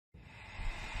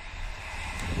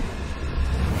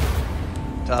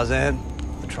Tarzan,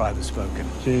 the tribe has spoken.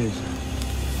 Cheers.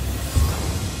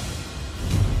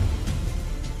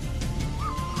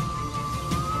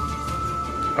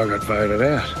 I got voted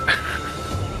out.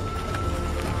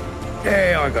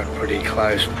 Yeah, I got pretty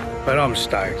close, but I'm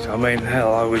stoked. I mean,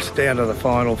 hell, I was down to the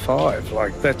final 5.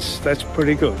 Like, that's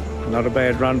pretty good. Not a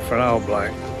bad run for an old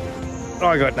bloke.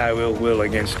 I got no ill will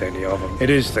against any of them. It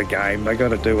is the game. They got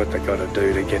to do what they got to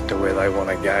do to get to where they want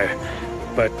to go.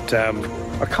 But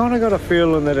I kind of got a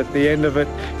feeling that at the end of it,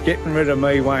 getting rid of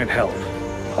me won't help.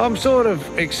 I'm sort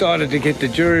of excited to get to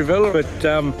Juryville, but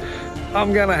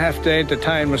I'm going to have to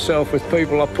entertain myself with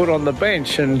people I put on the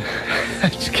bench, and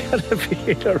it's going to be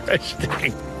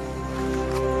interesting.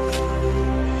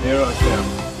 Here I come.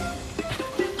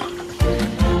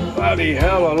 Bloody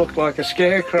hell, I look like a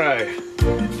scarecrow.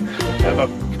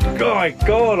 My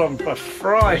God, I'm a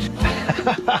fright.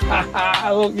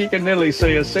 Look, you can nearly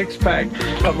see a six-pack.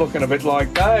 I'm looking a bit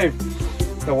like Dave.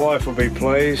 The wife will be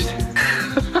pleased.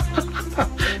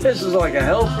 This is like a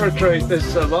health retreat, this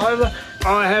Survivor.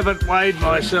 I haven't weighed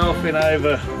myself in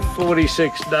over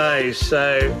 46 days,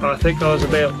 so I think I was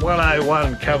about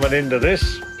 101 coming into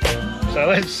this. So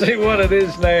let's see what it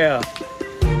is now.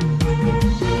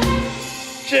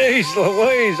 Jeez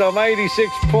Louise, I'm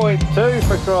 86.2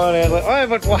 for crying out loud. I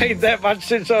haven't weighed that much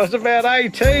since I was about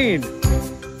 18.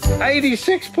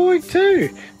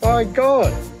 86.2, my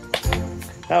God.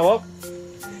 Oh well,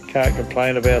 can't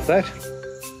complain about that.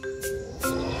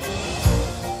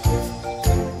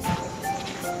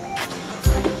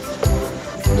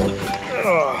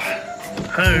 Oh,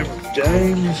 home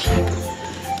James.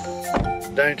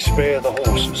 Don't spare the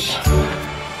horses.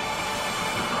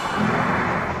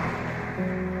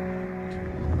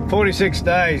 46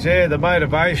 days, yeah, the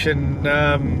motivation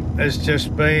has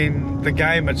just been the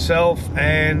game itself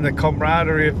and the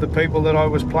camaraderie of the people that I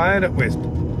was playing it with.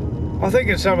 I think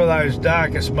in some of those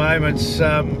darkest moments,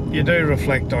 you do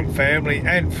reflect on family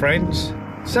and friends.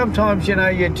 Sometimes, you know,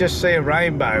 you just see a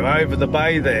rainbow over the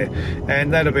bay there,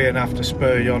 and that'll be enough to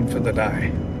spur you on for the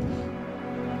day.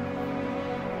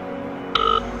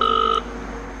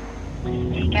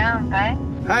 You going, babe?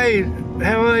 Hey,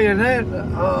 how are you, Nat?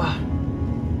 Oh.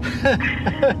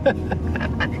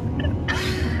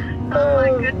 Oh my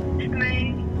goodness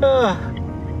me. Oh.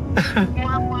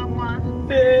 111.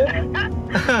 Yeah.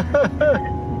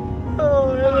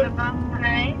 Oh, What about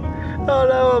me? oh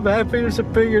no, I'm happy as a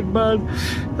pig in mud.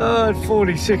 Oh, at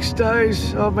 46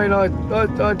 days, I mean, I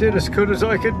did as good as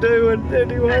I could do, and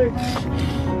anyway.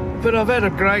 But I've had a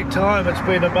great time, it's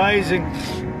been amazing.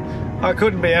 I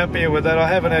couldn't be happier with that. I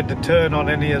haven't had to turn on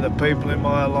any of the people in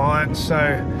my alliance, so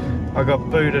I got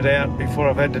booted out before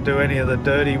I've had to do any of the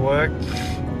dirty work.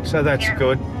 So that's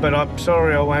good. But I'm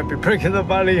sorry I won't be bringing the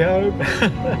money home.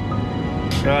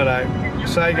 Righto.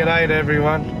 Say good day to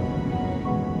everyone.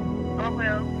 I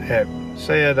will. Yep.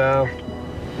 See you, Dale.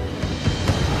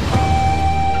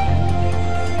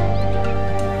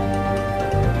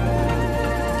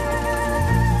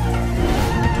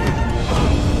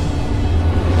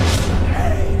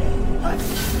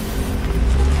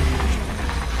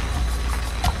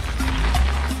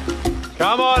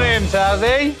 Come on in,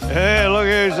 Tarzan. Hey, look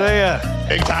who's here.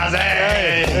 Big Tarzan.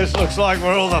 Hey, this looks like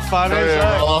where all the fun is.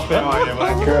 How are you,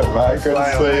 mate? Good, mate. Good to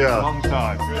see you. Long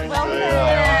time.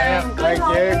 Thank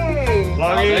you.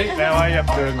 Loggy, how are you?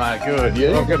 Good, mate. Good. You?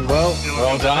 Looking well.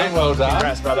 Well done. Well done.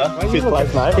 Congrats, brother. Fifth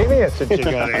place, mate. Skinnier since you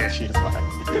got here. Cheers,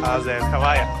 mate. Tarzan, how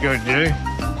are you? Good, you?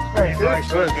 Very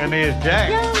good. And here's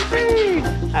Jack.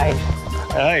 Hey.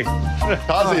 Hey.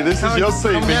 Tarzy, this is your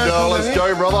seat, big girl. Let's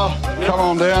go, brother. Come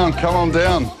on down, come on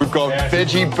down. We've got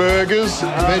veggie burgers,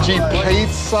 veggie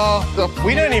pizza.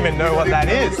 We don't even know what that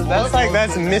is.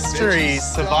 That's mystery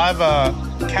survivor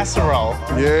casserole.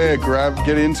 Yeah,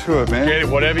 get into it, man. Get it,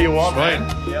 whatever you want, man.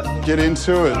 Get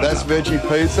into it. That's veggie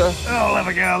pizza. I'll have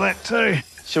a go at that too.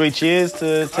 Should we cheers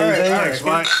to TV? Thanks,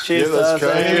 mate. Cheers, Yeah, let's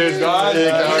go. Tarzan. Cheers, guys.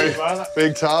 There you go.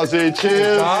 Big Tarzy,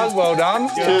 cheers. Tars, well done.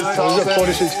 Cheers, Tarzan.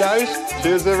 46 days.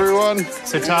 Cheers, everyone.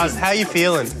 So, Tars, how are you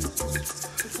feeling?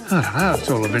 I don't know, it's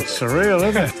all a bit surreal,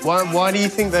 isn't it? Why do you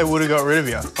think they would have got rid of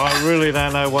you? I really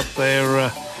don't know what their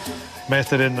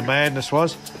method in the madness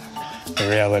was. The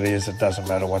reality is it doesn't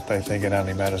matter what they think, it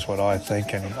only matters what I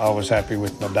think, and I was happy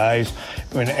with my days.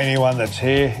 When anyone that's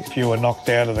here, if you were knocked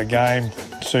out of the game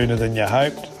sooner than you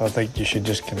hoped, I think you should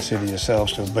just consider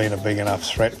yourselves to have been a big enough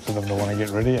threat for them to want to get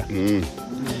rid of you.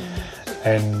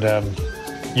 And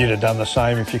you'd have done the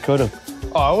same if you could have.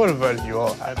 Oh, I would have voted you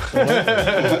off.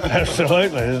 Absolutely.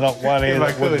 Absolutely. There's not one here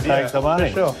that wouldn't take the money.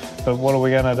 For sure. But what are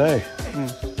we going to do?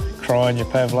 Cry on your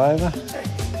pavlova?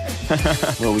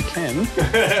 Well, we can. We do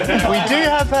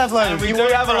have Pavlov. We do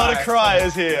have a lot of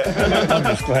criers here. I'm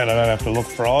just glad I don't have to look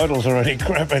for idols or any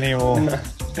crap anymore.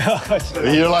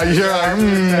 You're like,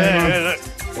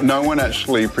 no one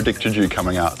actually predicted you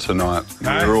coming out tonight.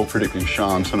 No? We were all predicting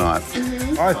Sean tonight.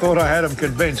 I thought I had them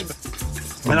convinced,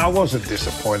 but I wasn't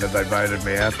disappointed they voted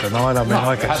me out tonight. I mean,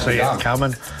 I could see it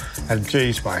coming. And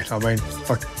geez, mate, I mean,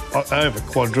 I over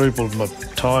quadrupled my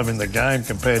time in the game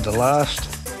compared to last.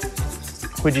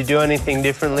 Would you do anything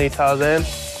differently, Tarzan?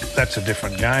 That's a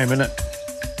different game, isn't it?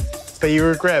 But you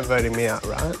regret voting me out,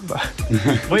 right?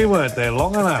 We weren't there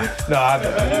long enough. No, I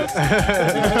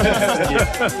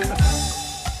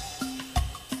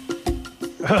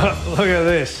Look at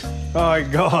this. Oh, my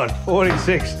God,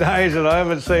 46 days and I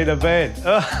haven't seen a bed.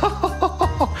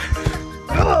 Oh,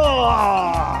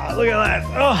 look at that.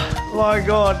 Oh, my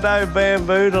God, no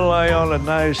bamboo to lay on and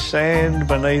no sand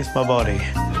beneath my body.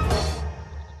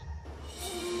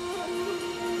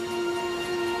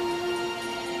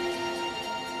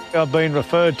 I've been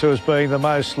referred to as being the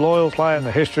most loyal player in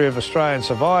the history of Australian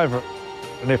Survivor.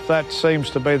 And if that seems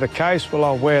to be the case, well,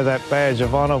 I'll wear that badge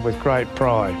of honour with great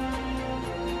pride.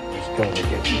 Just got to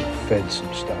get you fed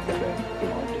some stuff then.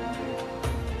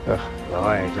 Well,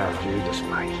 I ain't no Judas,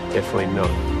 mate. Definitely not.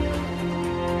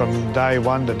 From day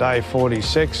 1 to day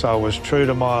 46, I was true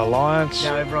to my alliance.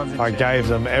 I gave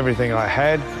them everything I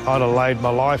had. I'd have laid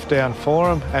my life down for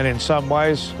them, and in some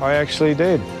ways, I actually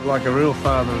did. Like a real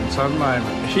father and son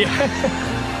moment. Yeah.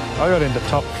 I got into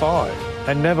top 5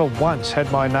 and never once had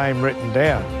my name written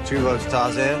down. Two votes,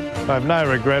 Tarzan. I have no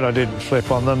regret I didn't flip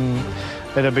on them.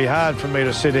 It'd be hard for me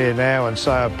to sit here now and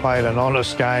say I played an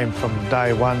honest game from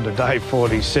day 1 to day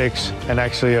 46 and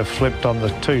actually have flipped on the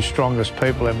 2 strongest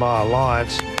people in my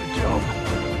alliance. Good job.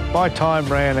 My time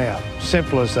ran out.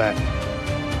 Simple as that.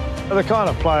 The kind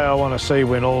of player I want to see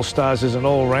win All-Stars is an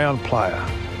all-round player.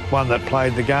 One that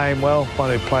played the game well,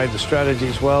 one who played the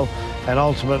strategies well, and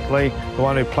ultimately the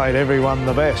one who played everyone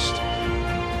the best.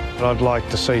 But I'd like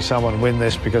to see someone win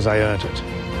this because they earned it.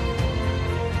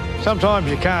 Sometimes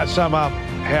you can't sum up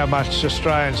how much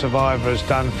Australian Survivor has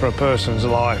done for a person's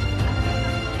life.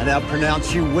 I now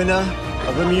pronounce you winner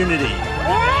of immunity.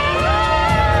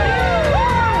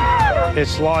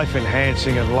 It's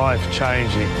life-enhancing and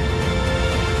life-changing.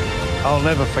 I'll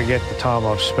never forget the time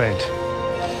I've spent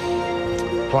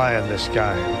playing this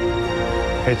game.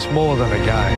 It's more than a game.